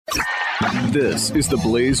This is the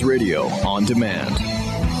Blaze Radio on demand.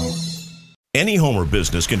 Any home or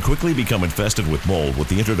business can quickly become infested with mold with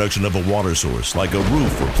the introduction of a water source, like a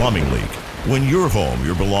roof or plumbing leak. When your home,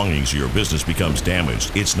 your belongings, or your business becomes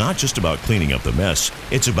damaged, it's not just about cleaning up the mess,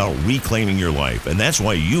 it's about reclaiming your life, and that's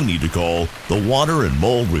why you need to call the Water and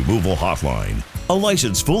Mold Removal Hotline. A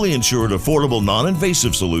licensed, fully insured, affordable,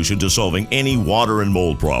 non-invasive solution to solving any water and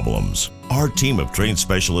mold problems. Our team of trained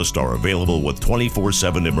specialists are available with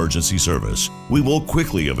 24/7 emergency service. We will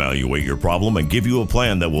quickly evaluate your problem and give you a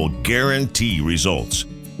plan that will guarantee results.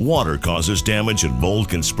 Water causes damage and mold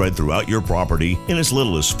can spread throughout your property in as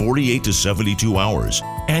little as 48 to 72 hours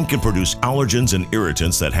and can produce allergens and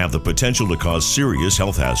irritants that have the potential to cause serious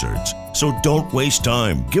health hazards. So don't waste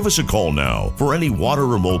time. Give us a call now. For any water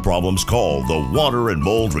or mold problems, call the Water and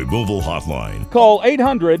Mold Removal Hotline. Call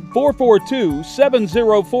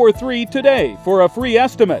 800-442-7043 today for a free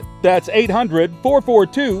estimate. That's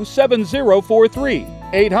 800-442-7043.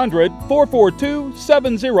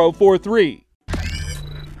 800-442-7043.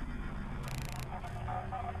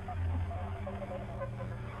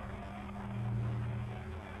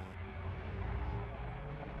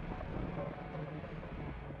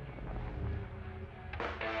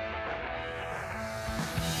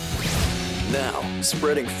 Now,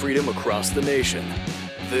 spreading freedom across the nation.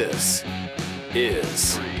 This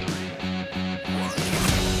is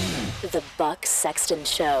The Buck Sexton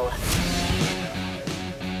Show.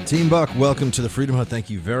 Team Buck, welcome to the Freedom Hut. Thank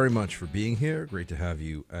you very much for being here. Great to have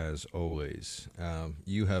you as always.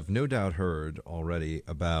 You have no doubt heard already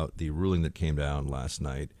about the ruling that came down last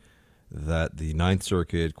night that the Ninth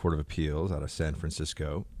Circuit Court of Appeals out of San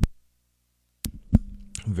Francisco,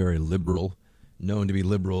 very liberal, known to be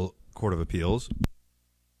liberal Court of Appeals,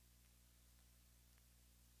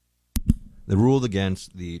 they ruled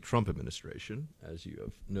against the Trump administration, as you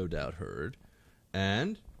have no doubt heard.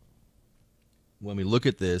 And when we look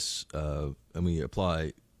at this and we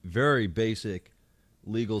apply very basic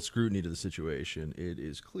legal scrutiny to the situation, it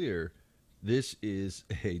is clear this is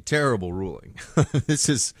a terrible ruling. This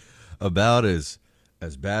is about as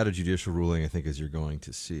bad a judicial ruling, I think, as you're going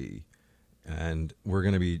to see. And we're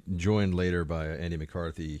going to be joined later by Andy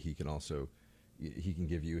McCarthy. He can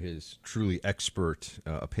give you his truly expert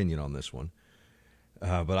opinion on this one.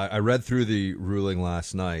 But I read through the ruling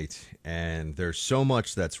last night, and there's so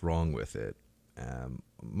much that's wrong with it.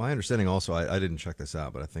 My understanding also, I didn't check this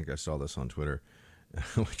out, but I think I saw this on Twitter,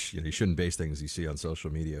 which you shouldn't base things you see on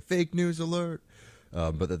social media. Fake news alert.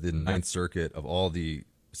 But that the Ninth Circuit of all the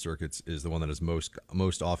circuits is the one that is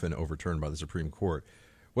most often overturned by the Supreme Court.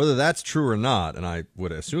 Whether that's true or not, and I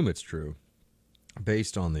would assume it's true,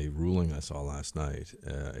 based on the ruling I saw last night,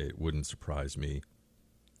 it wouldn't surprise me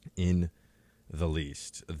in the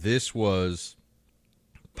least. This was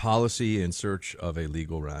policy in search of a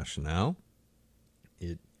legal rationale.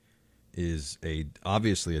 It is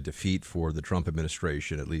obviously a defeat for the Trump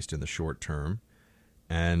administration, at least in the short term.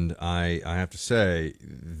 And I have to say,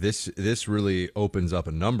 this really opens up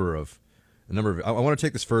a number of. I want to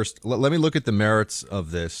take this first. Let me look at the merits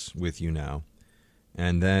of this with you now,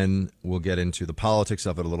 and then we'll get into the politics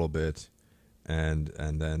of it a little bit, and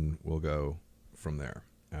then we'll go from there.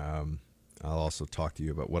 I'll also talk to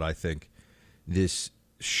you about what I think this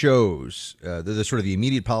shows. There's sort of the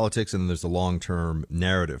immediate politics, and then there's the long-term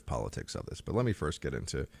narrative politics of this. But let me first get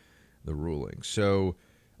into the ruling. So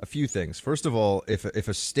a few things. First of all, if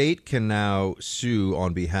a state can now sue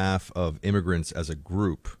on behalf of immigrants as a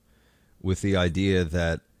group, with the idea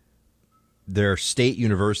that their state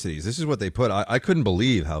universities, this is what they put. I couldn't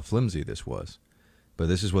believe how flimsy this was, but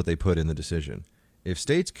this is what they put in the decision. If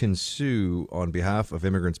states can sue on behalf of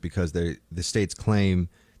immigrants because the states claim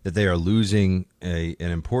that they are losing an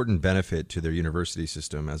important benefit to their university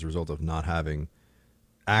system as a result of not having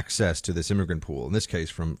access to this immigrant pool, in this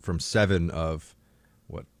case from 7 of,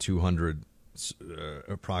 200,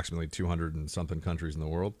 approximately 200 and something countries in the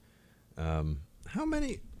world. How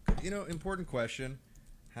many... important question.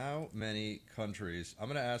 How many countries, I'm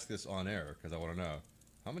going to ask this on air because I want to know,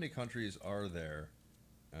 how many countries are there?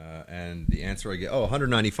 And the answer I get,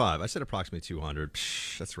 195. I said approximately 200.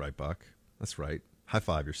 Psh, that's right, Buck. That's right. High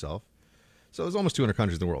five yourself. So there's almost 200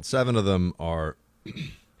 countries in the world. 7 of them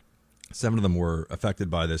were affected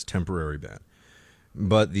by this temporary ban.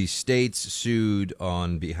 But the states sued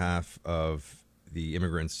on behalf of the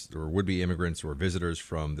immigrants or would-be immigrants or visitors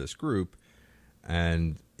from this group.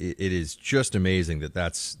 And it is just amazing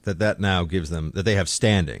that now gives them that they have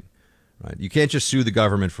standing, right? You can't just sue the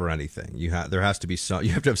government for anything. You have to have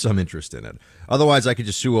some interest in it. Otherwise, I could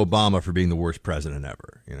just sue Obama for being the worst president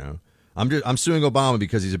ever. I'm suing Obama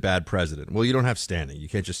because he's a bad president. Well, you don't have standing. You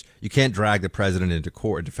can't drag the president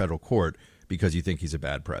into federal court because you think he's a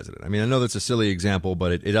bad president. I mean, I know that's a silly example,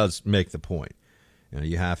 but it does make the point.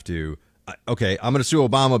 You have to. Okay, I'm going to sue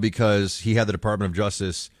Obama because he had the Department of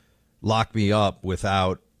Justice lock me up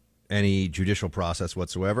without any judicial process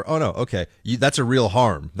whatsoever. Oh no, okay, that's a real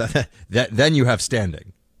harm. Then you have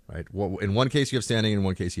standing, right? Well, in one case you have standing, in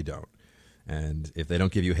one case you don't. And if they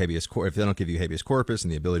don't give you habeas corpus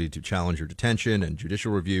and the ability to challenge your detention and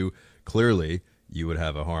judicial review, clearly you would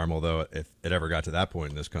have a harm. Although if it ever got to that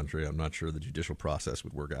point in this country, I'm not sure the judicial process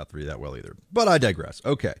would work out for you that well either. But I digress.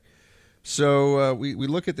 Okay, so we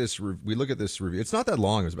look at this. We look at this review. It's not that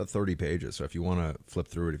long. It's about 30 pages. So if you want to flip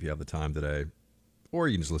through it, if you have the time today, or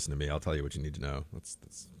you can just listen to me. I'll tell you what you need to know.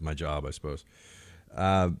 That's my job, I suppose.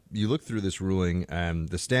 You look through this ruling, and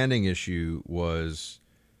the standing issue was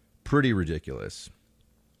pretty ridiculous.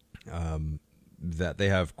 That they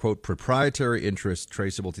have, quote, proprietary interests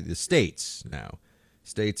traceable to the states now.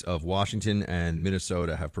 States of Washington and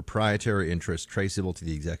Minnesota have proprietary interests traceable to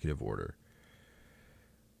the executive order.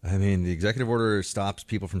 I mean, the executive order stops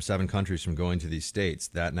people from 7 countries from going to these states.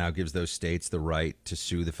 That now gives those states the right to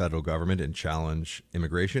sue the federal government and challenge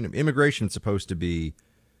immigration. Immigration is supposed to be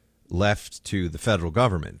left to the federal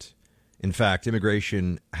government. In fact,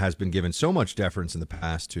 immigration has been given so much deference in the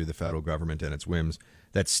past to the federal government and its whims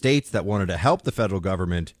that states that wanted to help the federal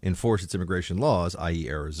government enforce its immigration laws, i.e.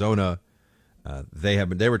 Arizona, they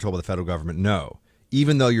were told by the federal government, no,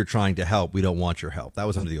 even though you're trying to help, we don't want your help. That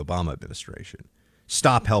was under the Obama administration.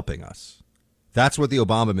 Stop helping us. That's what the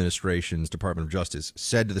Obama administration's Department of Justice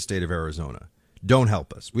said to the state of Arizona. Don't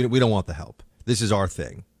help us. We don't want the help. This is our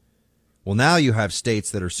thing. Well, now you have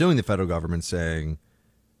states that are suing the federal government saying,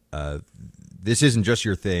 this isn't just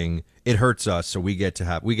your thing. It hurts us, so we get to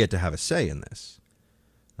have a say in this.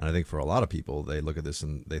 And I think for a lot of people, they look at this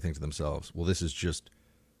and they think to themselves, well, this is just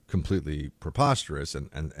completely preposterous, and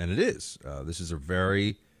it is. This is a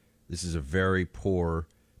very poor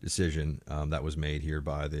decision that was made here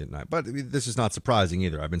by the night. But this is not surprising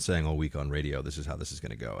either. I've been saying all week on radio, this is how this is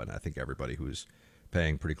going to go. And I think everybody who's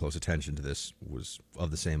paying pretty close attention to this was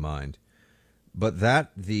of the same mind. But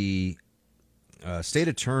that the state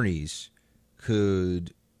attorneys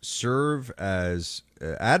could serve as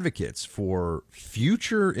advocates for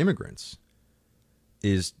future immigrants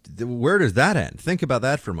where does that end? Think about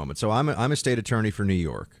that for a moment. So I'm a state attorney for New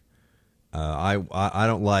York. I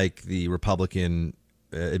don't like the Republican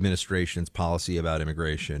administration's policy about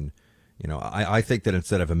immigration. I think that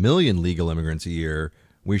instead of 1 million legal immigrants a year,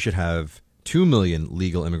 we should have 2 million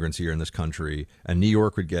legal immigrants a year in this country, and New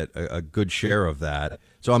York would get a good share of that.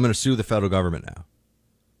 So I'm going to sue the federal government now.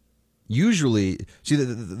 Usually, see,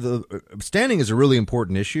 the standing is a really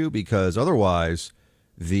important issue because otherwise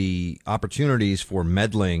the opportunities for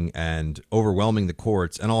meddling and overwhelming the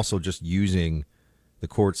courts and also just using the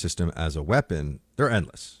court system as a weapon, they're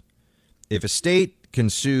endless. If a state can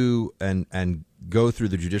sue and go through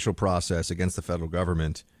the judicial process against the federal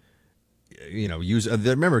government,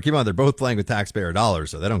 remember, keep in mind, they're both playing with taxpayer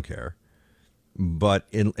dollars, so they don't care. But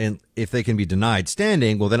if they can be denied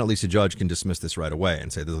standing, well, then at least a judge can dismiss this right away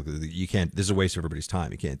and say, you can't, this is a waste of everybody's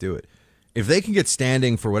time. You can't do it. If they can get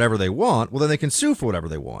standing for whatever they want, well, then they can sue for whatever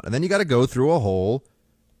they want. And then you got to go through a whole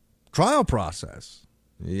trial process.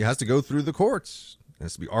 It has to go through the courts. It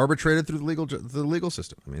has to be arbitrated through the legal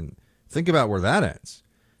system. I mean, think about where that ends.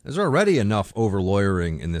 There's already enough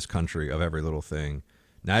over-lawyering in this country of every little thing.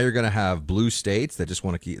 Now you're going to have blue states that just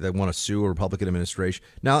want to sue a Republican administration.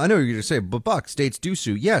 Now, I know you're going to say, but Buck, states do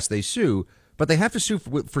sue. Yes, they sue, but they have to sue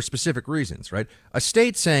for specific reasons, right? A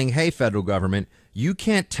state saying, hey, federal government, you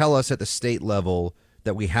can't tell us at the state level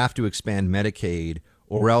that we have to expand Medicaid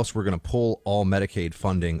or else we're going to pull all Medicaid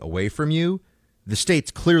funding away from you. The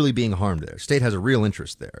state's clearly being harmed there. State has a real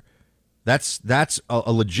interest there. That's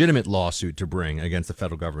a legitimate lawsuit to bring against the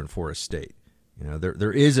federal government for a state.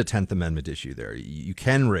 There is a 10th Amendment issue there. You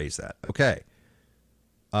can raise that. Okay.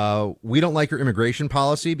 We don't like your immigration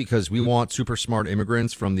policy because we want super smart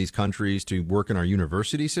immigrants from these countries to work in our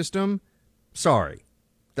university system. Sorry.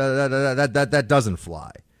 That doesn't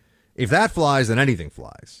fly. If that flies, then anything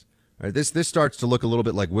flies. Right? This starts to look a little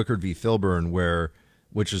bit like Wickard v. Filburn,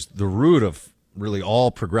 which is the root of really all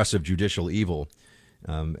progressive judicial evil.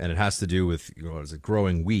 And it has to do with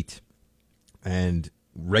growing wheat and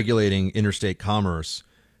regulating interstate commerce,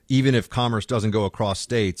 even if commerce doesn't go across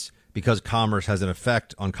states, because commerce has an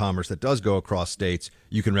effect on commerce that does go across states,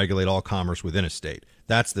 you can regulate all commerce within a state.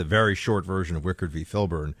 That's the very short version of Wickard v.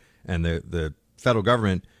 Filburn. And the federal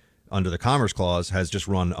government, under the Commerce Clause, has just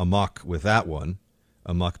run amok with that one.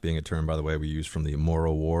 Amok being a term, by the way, we use from the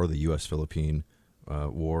Moro War, the U.S.-Philippine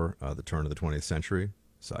War, the turn of the 20th century.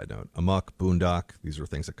 Side note, amok, boondock, these are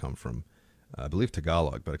things that come from, I believe,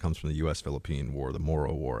 Tagalog, but it comes from the U.S.-Philippine War, the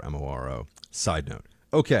Moro War, M-O-R-O. Side note.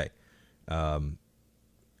 Okay. What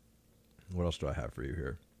else do I have for you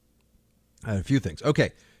here? I have a few things.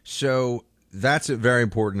 Okay, so that's very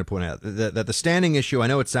important to point out. That the standing issue, I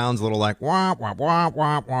know it sounds a little like, wah, wah, wah,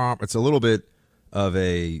 wah, wah. It's a little bit of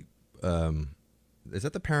a, is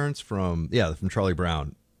that the parents from Charlie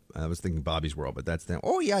Brown? I was thinking Bobby's World, but that's them.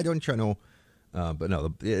 Oh, yeah, I don't know. But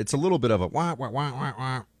no, it's a little bit of a wah, wah, wah, wah,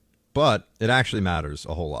 wah. But it actually matters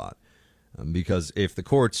a whole lot. Because if the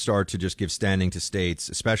courts start to just give standing to states,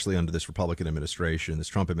 especially under this Republican administration, this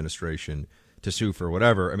Trump administration, to sue for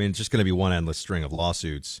whatever, I mean, it's just going to be one endless string of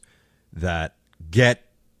lawsuits that go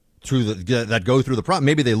through the process.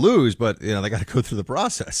 Maybe they lose, but they got to go through the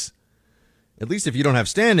process. At least if you don't have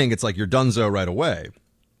standing, it's like you're donezo right away.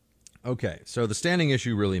 Okay, so the standing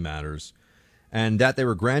issue really matters, and that they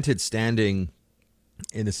were granted standing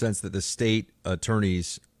in the sense that the state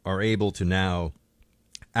attorneys are able to now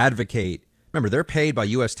advocate. Remember, they're paid by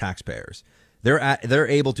U.S. taxpayers. They're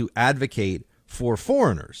able to advocate for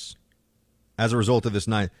foreigners as a result of this.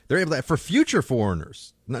 They're able to for future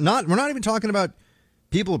foreigners. We're not even talking about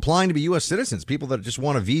people applying to be U.S. citizens, people that just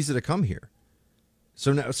want a visa to come here.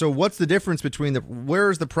 So what's the difference between where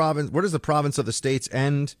does the province of the states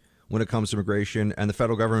end when it comes to immigration and the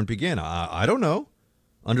federal government begin? I don't know.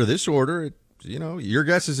 Under this order, your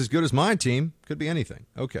guess is as good as mine, team. Could be anything.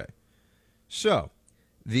 Okay. So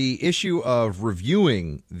the issue of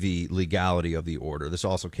reviewing the legality of the order, this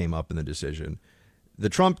also came up in the decision. The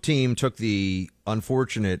Trump team took the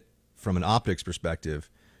unfortunate, from an optics perspective,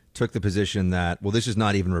 took the position that, well, this is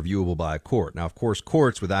not even reviewable by a court. Now, of course,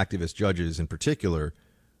 courts with activist judges in particular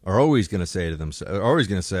are always going to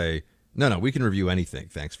say, no, we can review anything.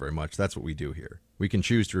 Thanks very much. That's what we do here. We can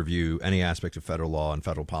choose to review any aspect of federal law and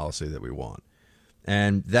federal policy that we want.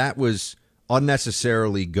 And that was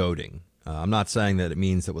unnecessarily goading. I'm not saying that it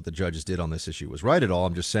means that what the judges did on this issue was right at all.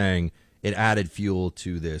 I'm just saying it added fuel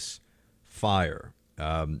to this fire.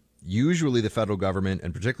 Usually the federal government,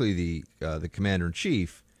 and particularly the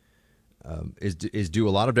commander-in-chief, is due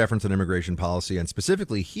a lot of deference on immigration policy. And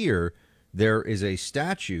specifically here, there is a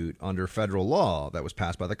statute under federal law that was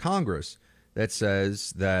passed by the Congress that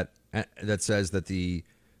says that the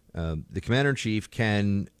commander-in-chief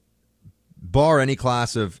can bar any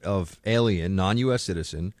class of alien, non-U.S.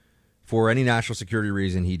 citizen, for any national security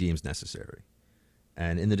reason he deems necessary.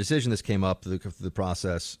 And in the decision, this came up, the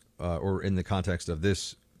process, or in the context of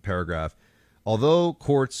this paragraph, although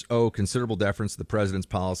courts owe considerable deference to the president's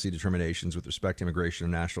policy determinations with respect to immigration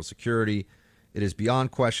and national security, it is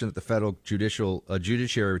beyond question that the federal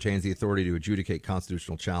judiciary retains the authority to adjudicate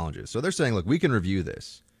constitutional challenges. So they're saying, look, we can review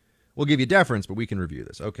this. We'll give you deference, but we can review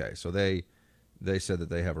this. Okay, so they said that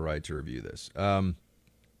they have a right to review this.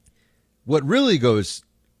 What really goes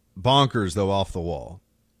bonkers, though, off the wall,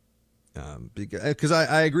 because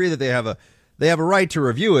I agree that they have a right to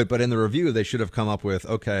review it, but in the review they should have come up with,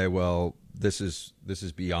 okay, well, this is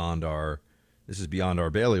beyond our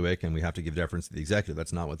bailiwick, and we have to give deference to the executive.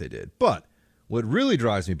 That's not what they did. But what really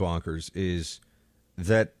drives me bonkers is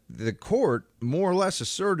that the court more or less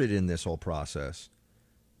asserted in this whole process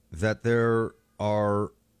that there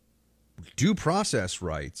are due process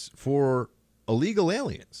rights for illegal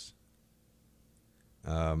aliens.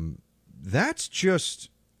 That's just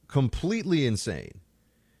completely insane.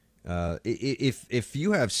 If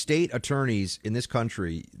you have state attorneys in this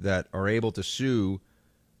country that are able to sue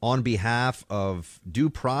on behalf of due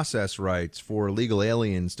process rights for illegal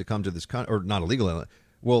aliens to come to this country, or not illegal,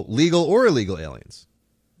 well, legal or illegal aliens,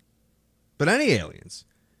 but any aliens,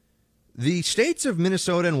 the states of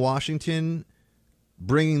Minnesota and Washington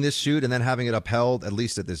bringing this suit and then having it upheld, at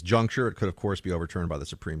least at this juncture, it could, of course, be overturned by the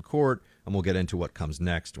Supreme Court, and we'll get into what comes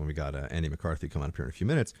next when we got Andy McCarthy coming up here in a few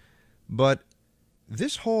minutes. But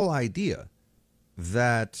this whole idea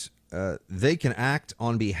that they can act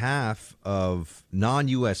on behalf of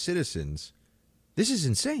non-U.S. citizens, this is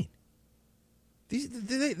insane.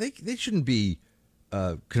 They shouldn't be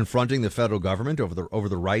confronting the federal government over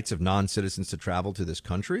the rights of non-citizens to travel to this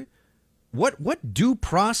country. What due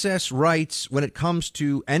process rights when it comes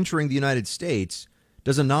to entering the United States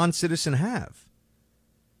does a non-citizen have?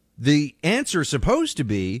 The answer is supposed to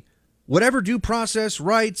be whatever due process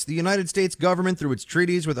rights the United States government, through its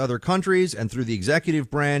treaties with other countries and through the executive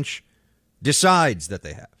branch, decides that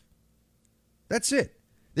they have. That's it.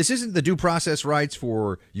 This isn't the due process rights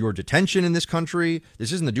for your detention in this country.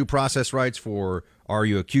 This isn't the due process rights for, are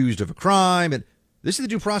you accused of a crime? And this is the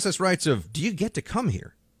due process rights of, do you get to come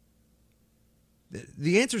here?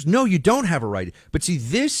 The answer is no, you don't have a right. But see,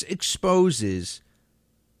 this exposes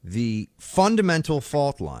the fundamental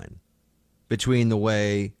fault line between the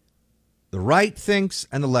way the right thinks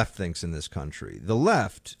and the left thinks in this country. The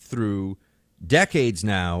left, through decades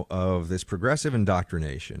now of this progressive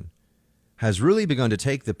indoctrination, has really begun to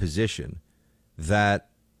take the position that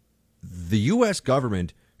the U.S.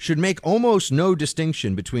 government should make almost no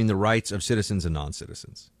distinction between the rights of citizens and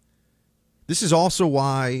non-citizens. This is also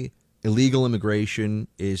why illegal immigration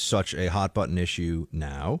is such a hot-button issue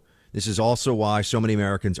now. This is also why so many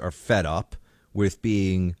Americans are fed up with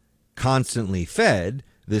being constantly fed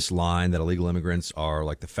this line that illegal immigrants are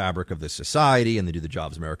like the fabric of this society and they do the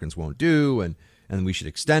jobs Americans won't do, and we should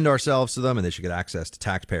extend ourselves to them and they should get access to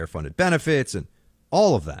taxpayer-funded benefits and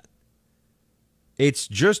all of that. It's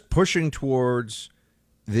just pushing towards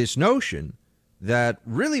this notion that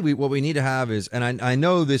really what we need to have is, and I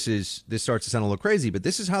know this starts to sound a little crazy, but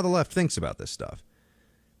this is how the left thinks about this stuff,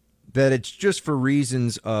 that it's just for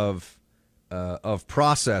reasons of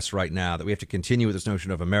process right now that we have to continue with this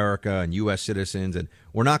notion of America and U.S. citizens, and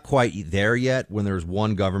we're not quite there yet when there's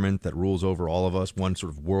one government that rules over all of us, one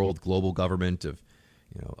sort of world global government of,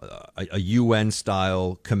 a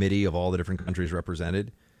UN-style committee of all the different countries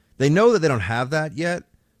represented. They know that they don't have that yet,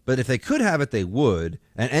 but if they could have it, they would,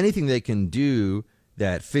 and anything they can do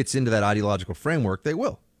that fits into that ideological framework, they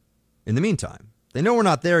will. In the meantime, they know we're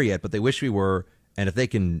not there yet, but they wish we were, and if they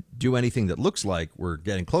can do anything that looks like we're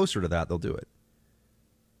getting closer to that, they'll do it.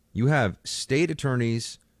 You have state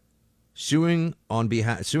attorneys suing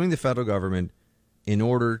the federal government in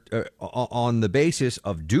order on the basis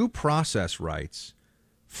of due process rights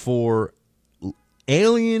for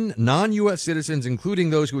alien non-U.S. citizens, including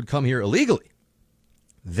those who would come here illegally,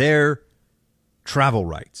 their travel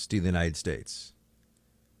rights to the United States.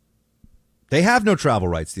 They have no travel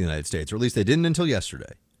rights to the United States, or at least they didn't until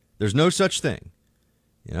yesterday. There's no such thing.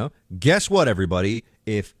 Guess what, everybody?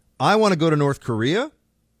 If I want to go to North Korea,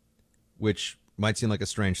 which might seem like a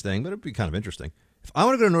strange thing, but it'd be kind of interesting. If I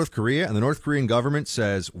want to go to North Korea and the North Korean government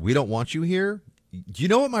says, we don't want you here, do you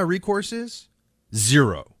know what my recourse is?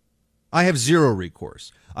 Zero. I have zero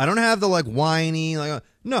recourse. I don't have the whiny,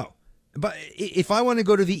 no. But if I want to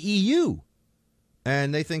go to the EU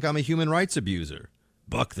and they think I'm a human rights abuser,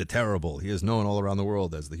 Buck the Terrible, he is known all around the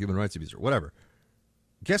world as the human rights abuser, whatever.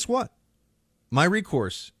 Guess what? My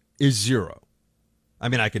recourse is zero. I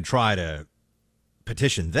mean, I can try to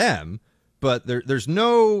petition them, but there's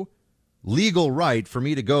no legal right for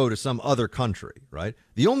me to go to some other country, right?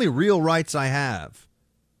 The only real rights I have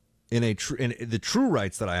in the true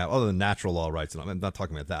rights that I have, other than natural law rights, and I'm not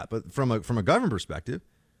talking about that, but from a government perspective,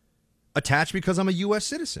 attached because I'm a U.S.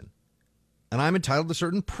 citizen. And I'm entitled to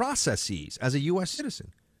certain processes as a U.S.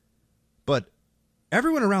 citizen. But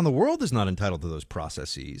everyone around the world is not entitled to those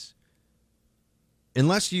processes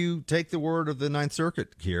unless you take the word of the Ninth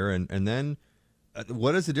Circuit here. And then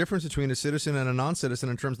what is the difference between a citizen and a non-citizen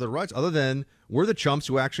in terms of their rights, other than we're the chumps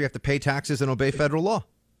who actually have to pay taxes and obey federal law?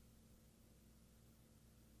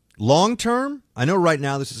 Long term, I know right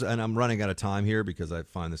now this is, and I'm running out of time here because I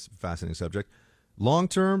find this a fascinating subject. Long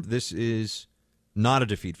term, this is not a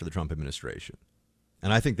defeat for the Trump administration.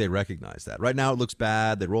 And I think they recognize that. Right now it looks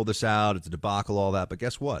bad. They rolled this out. It's a debacle, all that. But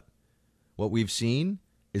guess what? What we've seen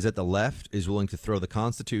is that the left is willing to throw the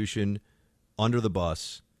Constitution under the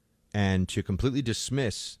bus and to completely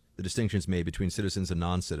dismiss the distinctions made between citizens and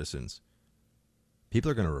non-citizens.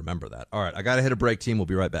 People are going to remember that. All right, I got to hit a break, team. We'll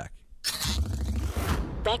be right back.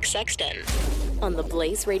 Buck Sexton on the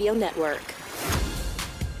Blaze Radio Network.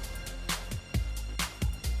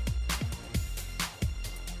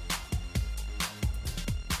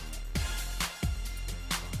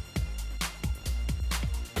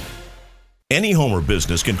 Any home or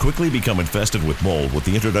business can quickly become infested with mold with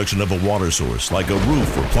the introduction of a water source, like a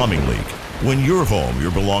roof or plumbing leak. When your home,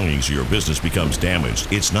 your belongings, or your business becomes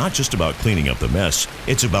damaged, it's not just about cleaning up the mess,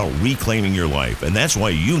 it's about reclaiming your life, and that's why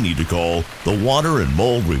you need to call the Water and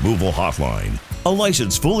Mold Removal Hotline. A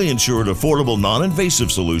licensed, fully insured, affordable,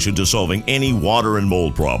 non-invasive solution to solving any water and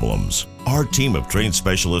mold problems. Our team of trained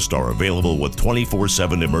specialists are available with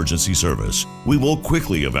 24/7 emergency service. We will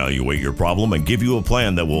quickly evaluate your problem and give you a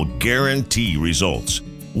plan that will guarantee results.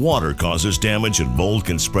 Water causes damage and mold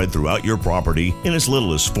can spread throughout your property in as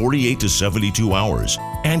little as 48 to 72 hours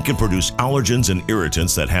and can produce allergens and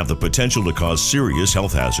irritants that have the potential to cause serious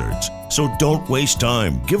health hazards. So don't waste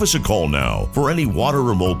time. Give us a call now. For any water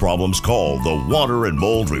or mold problems, call the Water and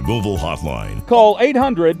Mold Removal Hotline. Call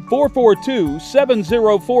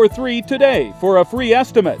 800-442-7043 today for a free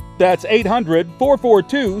estimate. That's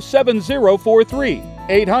 800-442-7043.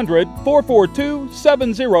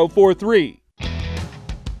 800-442-7043.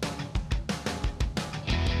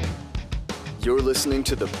 You're listening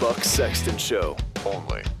to The Buck Sexton Show.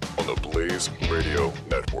 only on the Blaze Radio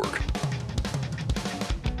Network.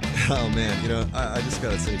 Oh man, I just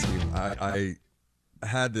gotta say to you, I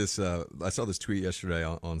had this. I saw this tweet yesterday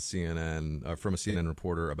on CNN from a CNN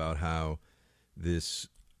reporter about how this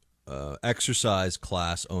exercise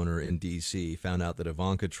class owner in D.C. found out that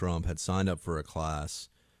Ivanka Trump had signed up for a class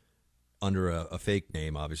under a fake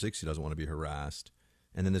name, obviously, because she doesn't want to be harassed.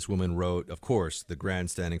 And then this woman wrote, of course, the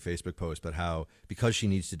grandstanding Facebook post, but how because she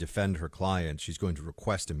needs to defend her client, she's going to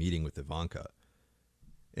request a meeting with Ivanka.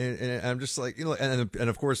 And I'm just like, and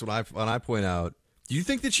of course, when I point out, do you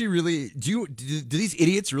think that she really do these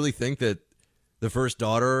idiots really think that the first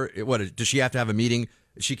daughter, does she have to have a meeting?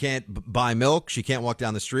 She can't buy milk. She can't walk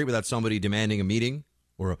down the street without somebody demanding a meeting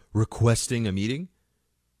or requesting a meeting.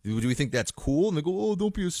 Do we think that's cool? And they go, oh,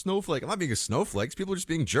 don't be a snowflake. I'm not being a snowflake. People are just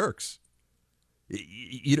being jerks.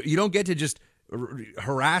 You don't get to just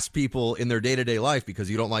harass people in their day-to-day life because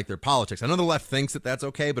you don't like their politics. I know the left thinks that that's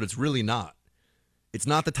okay, but it's really not. It's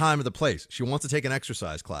not the time or the place. She wants to take an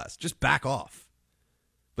exercise class. Just back off.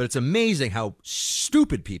 But it's amazing how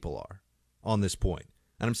stupid people are on this point.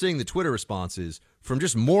 And I'm seeing the Twitter responses from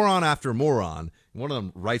just moron after moron. One of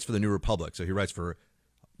them writes for the New Republic, so he writes for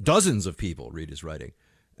dozens of people, read his writing.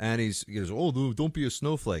 And he goes, oh, don't be a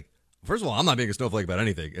snowflake. First of all, I'm not being a snowflake about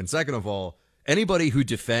anything. And second of all, anybody who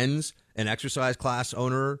defends an exercise class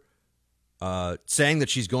owner saying that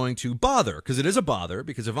she's going to bother, because it is a bother,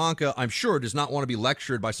 because Ivanka, I'm sure, does not want to be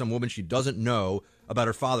lectured by some woman she doesn't know about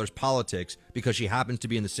her father's politics because she happens to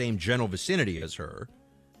be in the same general vicinity as her.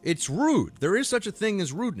 It's rude. There is such a thing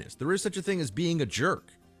as rudeness. There is such a thing as being a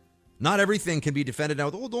jerk. Not everything can be defended now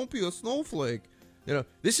with, oh, don't be a snowflake.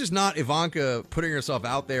 This is not Ivanka putting herself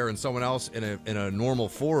out there and someone else in a normal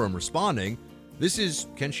forum responding. This is,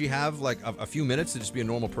 can she have like a few minutes to just be a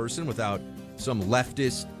normal person without some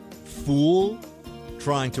leftist fool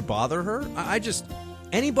trying to bother her?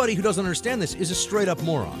 Anybody who doesn't understand this is a straight up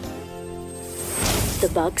moron. The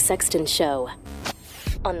Buck Sexton Show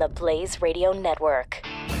on the Blaze Radio Network.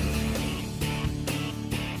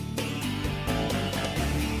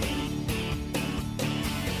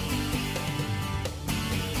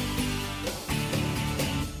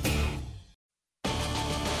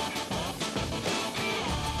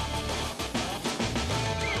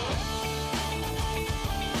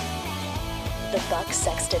 The Buck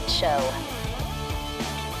Sexton Show.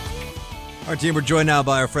 Our team, we're joined now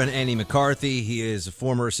by our friend Andy McCarthy. He is a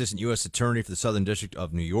former assistant U.S. attorney for the Southern District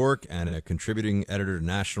of New York and a contributing editor to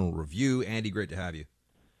National Review. Andy, great to have you.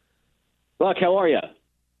 Buck, how are you?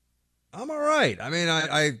 I'm all right. I mean,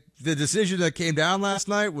 the decision that came down last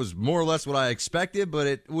night was more or less what I expected, but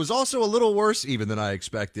it was also a little worse even than I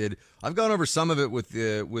expected. I've gone over some of it with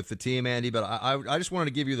the team, Andy, but I just wanted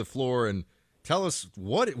to give you the floor and tell us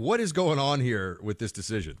what is going on here with this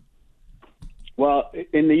decision. Well,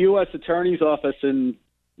 in the U.S. Attorney's Office in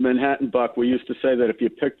Manhattan, Buck, we used to say that if you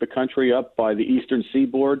pick the country up by the eastern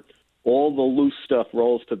seaboard, all the loose stuff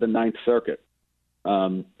rolls to the Ninth Circuit.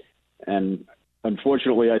 And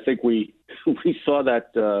unfortunately, I think we saw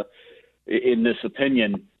that in this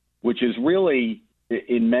opinion, which is really,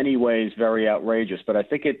 in many ways, very outrageous. But I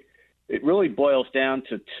think it really boils down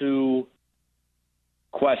to two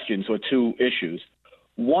questions or two issues.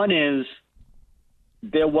 One is,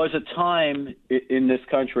 there was a time in this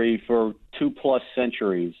country for 2+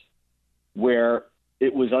 centuries where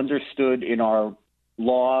it was understood in our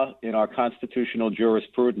law, in our constitutional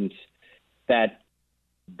jurisprudence, that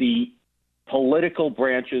the political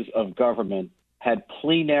branches of government had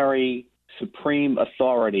plenary supreme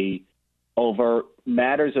authority over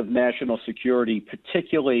matters of national security,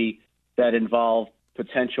 particularly that involved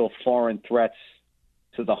potential foreign threats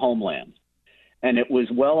to the homeland. And it was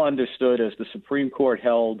well understood, as the Supreme Court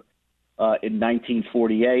held in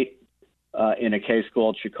 1948 in a case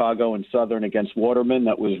called Chicago and Southern against Waterman,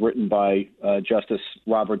 that was written by Justice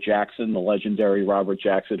Robert Jackson, the legendary Robert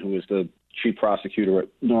Jackson, who was the chief prosecutor at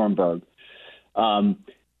Nuremberg.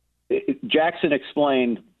 Jackson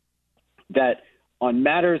explained that on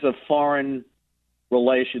matters of foreign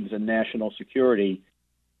relations and national security,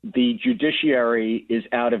 the judiciary is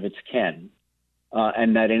out of its ken.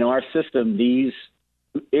 And that in our system, these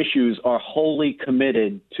issues are wholly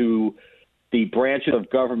committed to the branches of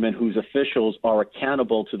government whose officials are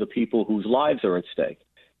accountable to the people whose lives are at stake,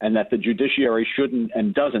 and that the judiciary shouldn't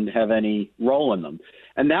and doesn't have any role in them.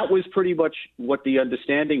 And that was pretty much what the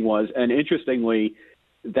understanding was. And interestingly,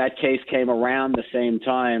 that case came around the same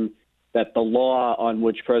time that the law on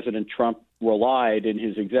which President Trump relied in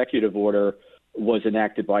his executive order was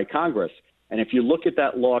enacted by Congress. And if you look at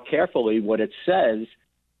that law carefully, what it says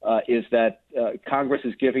is that Congress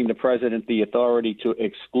is giving the president the authority to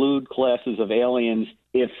exclude classes of aliens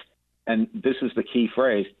if, and this is the key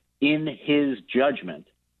phrase, in his judgment,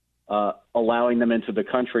 allowing them into the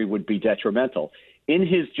country would be detrimental. In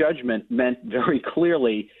his judgment meant very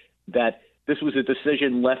clearly that this was a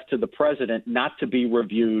decision left to the president not to be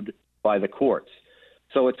reviewed by the courts.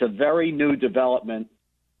 So it's a very new development,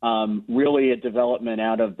 really a development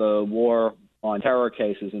out of the war on terror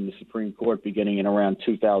cases in the Supreme Court beginning in around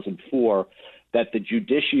 2004, that the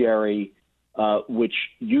judiciary, which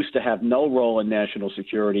used to have no role in national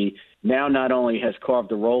security, now not only has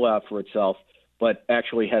carved a role out for itself, but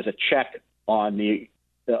actually has a check on the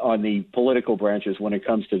political branches when it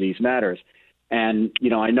comes to these matters. And, you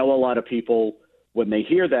know, I know a lot of people, when they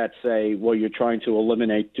hear that, say, well, you're trying to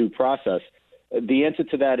eliminate due process. The answer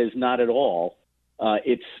to that is not at all.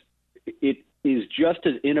 It is just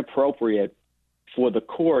as inappropriate for the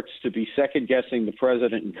courts to be second-guessing the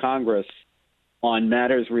president and Congress on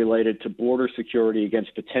matters related to border security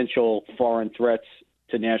against potential foreign threats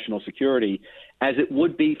to national security as it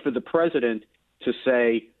would be for the president to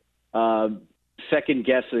say,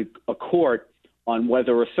 second-guess a court on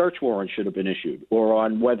whether a search warrant should have been issued or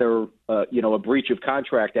on whether, a breach of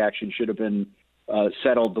contract action should have been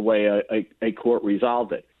settled the way a court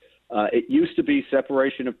resolved it. It used to be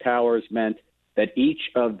separation of powers meant that each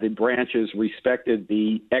of the branches respected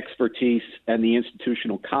the expertise and the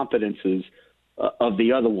institutional competences of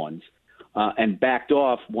the other ones and backed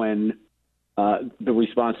off when the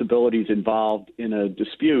responsibilities involved in a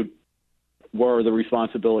dispute were the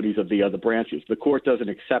responsibilities of the other branches. The court doesn't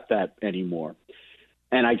accept that anymore.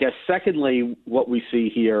 And I guess, secondly, what we see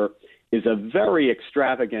here is a very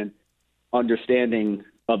extravagant understanding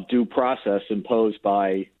of due process imposed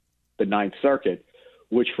by the Ninth Circuit,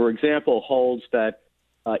 which, for example, holds that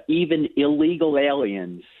even illegal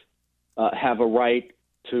aliens have a right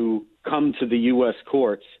to come to the U.S.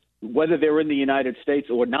 courts, whether they're in the United States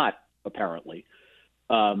or not, apparently.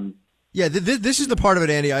 This is the part of it,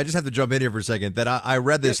 Andy. I just have to jump in here for a second. That I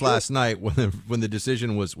read this last night when the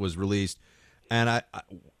decision was released, and I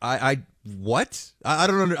don't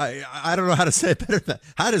know how to say it better than that.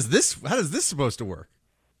 How does this supposed to work?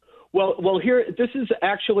 Well, here this is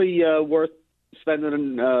actually worth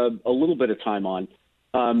spending a little bit of time on.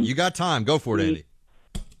 You got time? Go for it, Andy.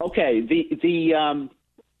 Okay.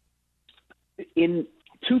 In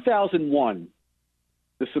 2001.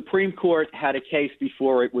 The Supreme Court had a case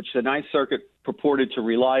before it, which the Ninth Circuit purported to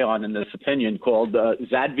rely on in this opinion, called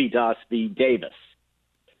Zadvydas v. Davis.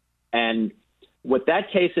 And what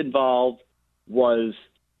that case involved was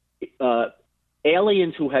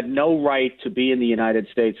aliens who had no right to be in the United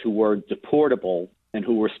States, who were deportable and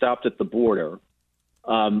who were stopped at the border.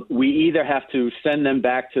 We either have to send them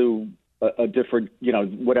back to a different,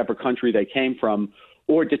 whatever country they came from,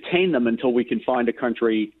 or detain them until we can find a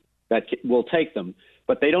country that will take them.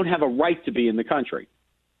 But they don't have a right to be in the country.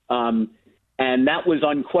 And that was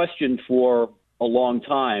unquestioned for a long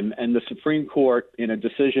time. And the Supreme Court, in a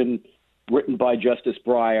decision written by Justice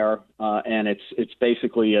Breyer, and it's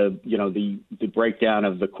basically the breakdown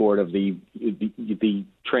of the court of the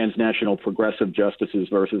transnational progressive justices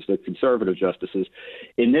versus the conservative justices.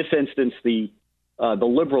 In this instance, the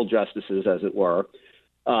liberal justices, as it were,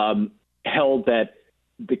 held that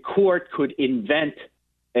the court could invent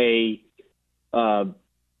a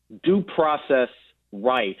due process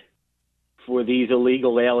right for these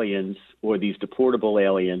illegal aliens or these deportable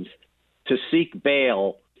aliens to seek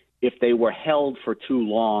bail if they were held for too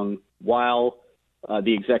long while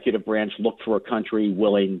the executive branch looked for a country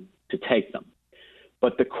willing to take them.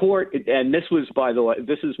 But the court, and this was, by the way,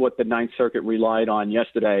 this is what the Ninth Circuit relied on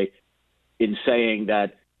yesterday in saying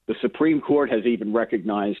that the Supreme Court has even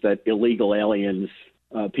recognized that illegal aliens,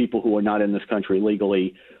 people who are not in this country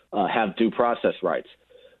legally, have due process rights.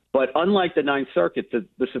 But unlike the Ninth Circuit,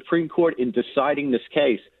 the Supreme Court, in deciding this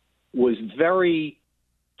case, was very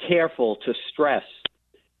careful to stress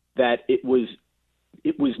that it was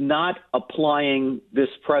not applying this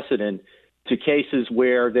precedent to cases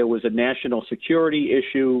where there was a national security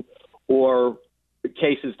issue or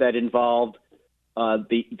cases that involved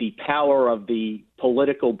the power of the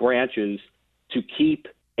political branches to keep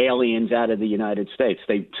aliens out of the United States.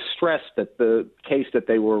 They stressed that the case that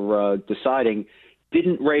they were deciding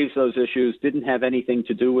didn't raise those issues, didn't have anything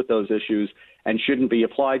to do with those issues, and shouldn't be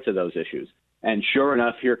applied to those issues. And sure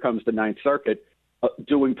enough, here comes the Ninth Circuit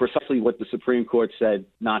doing precisely what the Supreme Court said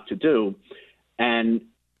not to do. And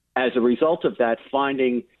as a result of that,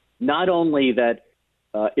 finding not only that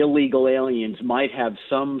illegal aliens might have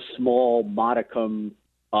some small modicum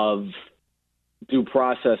of due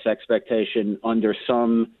process expectation under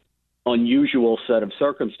some unusual set of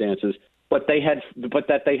circumstances, but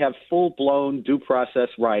that they have full-blown due process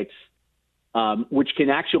rights, which can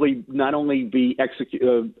actually not only be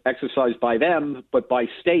exercised by them, but by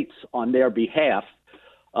states on their behalf,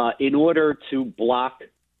 in order to block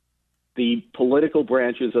the political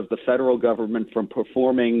branches of the federal government from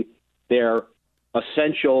performing their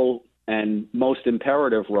essential and most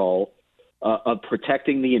imperative role of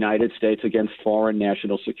protecting the United States against foreign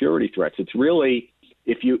national security threats. It's really,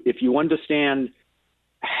 if you understand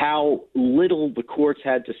how little the courts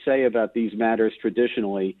had to say about these matters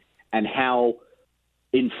traditionally, and how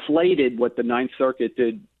inflated what the Ninth Circuit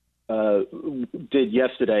did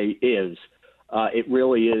yesterday is, it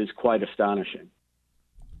really is quite astonishing.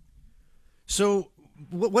 So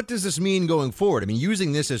what does this mean going forward? I mean,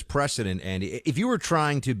 using this as precedent, Andy, if you were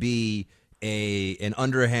trying to be an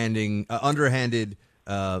underhanded,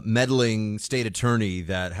 meddling state attorney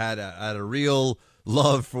that had a real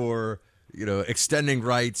love for, extending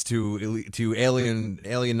rights to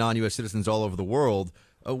alien non-U.S. citizens all over the world,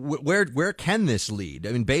 where can this lead?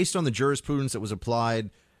 I mean, based on the jurisprudence that was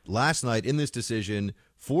applied last night in this decision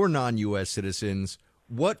for non-U.S. citizens,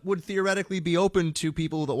 what would theoretically be open to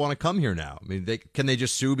people that want to come here now? I mean, can they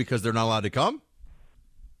just sue because they're not allowed to come?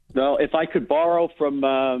 No, if I could borrow from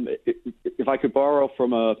a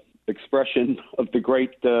expression of the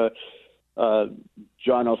great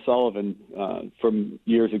John O'Sullivan from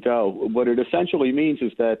years ago, what it essentially means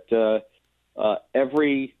is that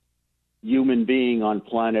every human being on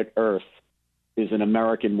planet Earth is an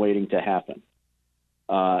American waiting to happen,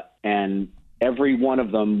 and every one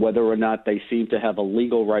of them, whether or not they seem to have a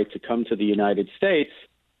legal right to come to the United States,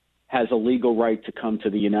 has a legal right to come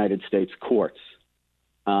to the United States courts.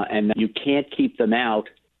 And you can't keep them out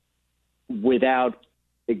without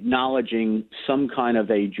acknowledging some kind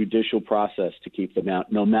of a judicial process to keep them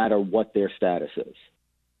out, no matter what their status is.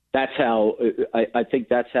 That's how I think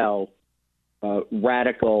that's how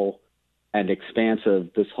radical and expansive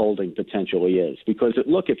this holding potentially is. Because,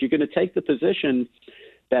 look, if you're going to take the position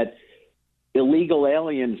that illegal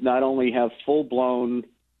aliens not only have full-blown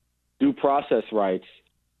due process rights,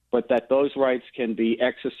 but that those rights can be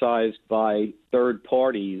exercised by third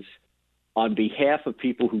parties on behalf of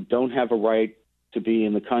people who don't have a right to be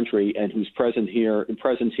in the country and whose presence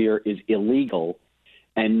here is illegal,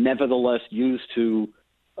 and nevertheless used to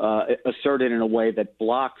assert it in a way that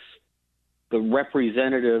blocks the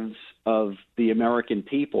representatives of the American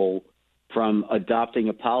people from adopting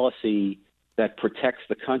a policy that protects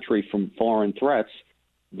the country from foreign threats,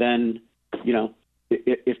 then,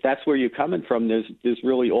 if that's where you're coming from, there's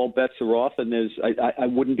really all bets are off, and I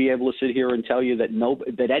wouldn't be able to sit here and tell you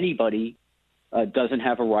that anybody doesn't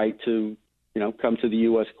have a right to, come to the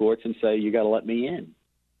U.S. courts and say, you got to let me in.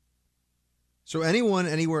 So anyone,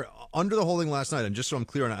 anywhere, under the holding last night, and just so I'm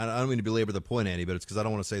clear, and I don't mean to belabor the point, Andy, but it's because I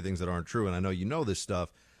don't want to say things that aren't true, and I know you know this stuff.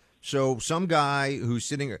 So some guy who's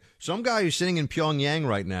sitting in Pyongyang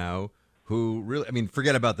right now, who really, I mean,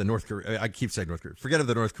 forget about the North Korea. I keep saying North Korea. Forget about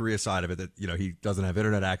the North Korea side of it, that he doesn't have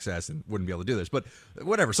internet access and wouldn't be able to do this. But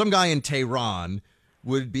whatever, some guy in Tehran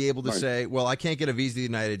would be able to say, well, I can't get a visa to the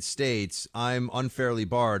United States. I'm unfairly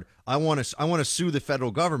barred. I want to sue the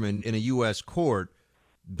federal government in a U.S. court.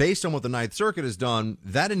 Based on what the Ninth Circuit has done,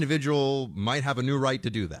 that individual might have a new right to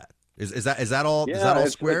do that. Is that all? Yeah, is that all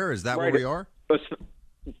square? Is that right. Where we are?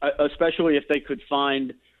 Especially if they could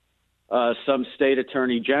find some state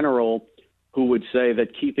attorney general who would say that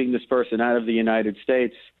keeping this person out of the United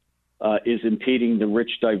States is impeding the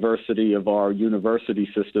rich diversity of our university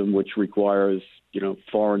system, which requires,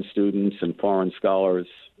 foreign students and foreign scholars,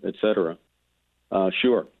 et cetera.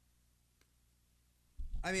 Sure.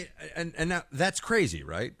 I mean, and now that's crazy,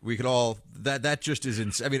 right? We could all that just is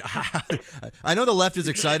insane. I mean, I know the left is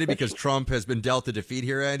excited because Trump has been dealt a defeat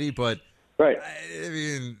here, Andy, but right. I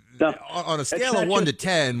mean, on a scale of 1 to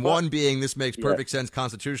 10, 1 being this makes perfect sense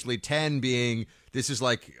constitutionally, 10 being this is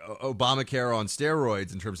like Obamacare on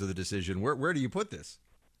steroids in terms of the decision. Where do you put this?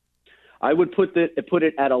 I would put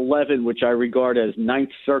it at 11, which I regard as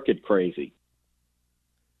Ninth Circuit crazy.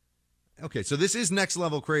 Okay, so this is next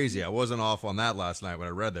level crazy. I wasn't off on that last night when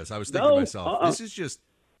I read this. I was thinking to myself, this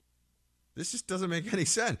just doesn't make any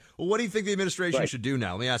sense. Well, what do you think the administration should do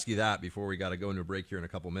now? Let me ask you that before we got to go into a break here in a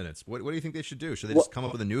couple minutes. What do you think they should do? Should they just come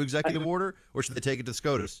up with a new executive order, or should they take it to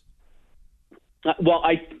SCOTUS? Well,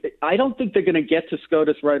 I don't think they're going to get to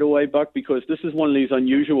SCOTUS right away, Buck, because this is one of these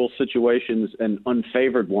unusual situations and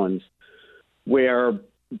unfavored ones where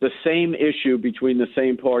the same issue between the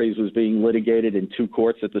same parties was being litigated in two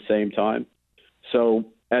courts at the same time. So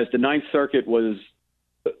as the Ninth Circuit was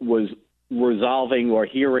resolving or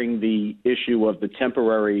hearing the issue of the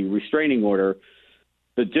temporary restraining order,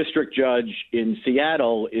 the district judge in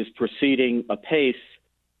Seattle is proceeding apace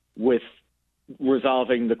with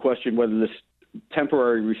resolving the question whether this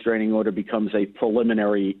temporary restraining order becomes a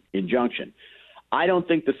preliminary injunction. I don't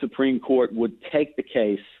think the Supreme Court would take the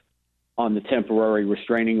case on the temporary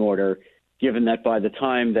restraining order, given that by the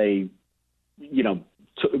time they,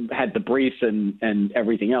 had the briefs and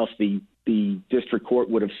everything else, the district court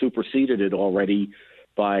would have superseded it already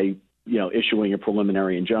by, issuing a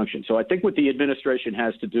preliminary injunction. So I think what the administration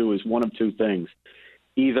has to do is one of two things: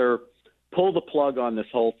 either pull the plug on this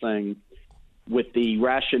whole thing with the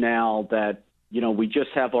rationale that, we just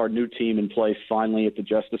have our new team in place finally at the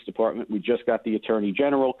Justice Department. We just got the Attorney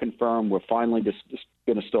General confirmed. We're finally just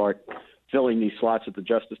going to start filling these slots at the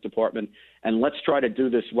Justice Department, and let's try to do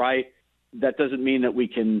this right. That doesn't mean that we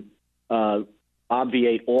can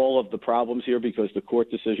obviate all of the problems here, because the court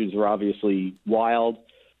decisions are obviously wild,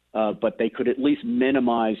 but they could at least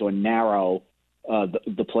minimize or narrow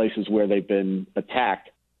the places where they've been attacked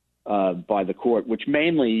by the court, which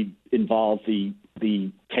mainly involve the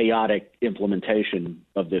chaotic implementation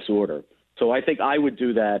of this order. So I think I would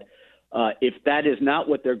do that. If that is not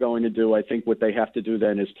what they're going to do, I think what they have to do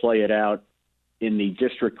then is play it out in the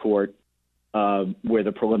district court, where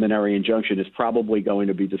the preliminary injunction is probably going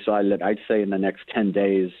to be decided, I'd say, in the next 10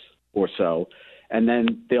 days or so. And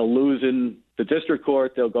then they'll lose in the district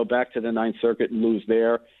court. They'll go back to the Ninth Circuit and lose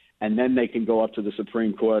there. And then they can go up to the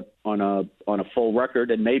Supreme Court on a full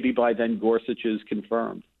record. And maybe by then Gorsuch is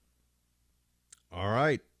confirmed. All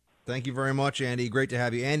right. Thank you very much, Andy. Great to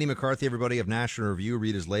have you. Andy McCarthy, everybody, of National Review.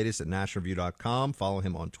 Read his latest at nationalreview.com. Follow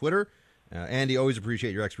him on Twitter. Andy, always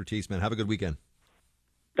appreciate your expertise, man. Have a good weekend.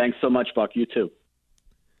 Thanks so much, Buck. You too.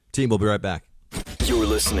 Team, we'll be right back. You're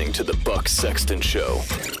listening to The Buck Sexton Show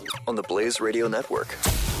on the Blaze Radio Network.